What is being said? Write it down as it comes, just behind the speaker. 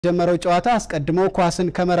ጀመረው ጨዋታ አስቀድሞ ኳስን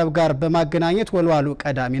ከመረብ ጋር በማገናኘት ወልዋሉ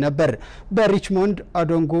ቀዳሚ ነበር በሪችሞንድ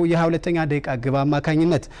አዶንጎ የ22ኛ ደቂቃ ግብ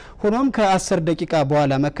አማካኝነት ሆኖም ከ10 ደቂቃ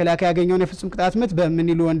በኋላ መከላከያ ያገኘውን የፍጹም ቅጣት ምት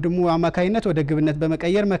በሚኒሉ ወንድሙ አማካኝነት ወደ ግብነት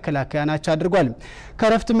በመቀየር መከላከያ ናቻ አድርጓል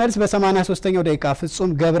ከረፍት መልስ በ83ኛው ደቂቃ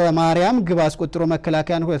ፍጹም ገብረ ማርያም ግብ አስቆጥሮ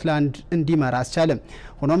መከላከያን 2-1 እንዲመራ አስቻለ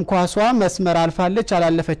ሆኖም ኳሷ መስመር አልፋለች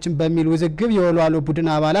አላለፈችም በሚል ውዝግብ የወልዋሉ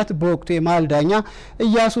ቡድን አባላት በወቅቱ የማልዳኛ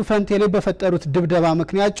ኢያሱ ፈንቴሌ በፈጠሩት ድብደባ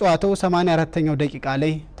ምክንያት ጨዋታው 84ኛው ደቂቃ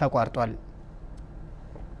ላይ ተቋርጧል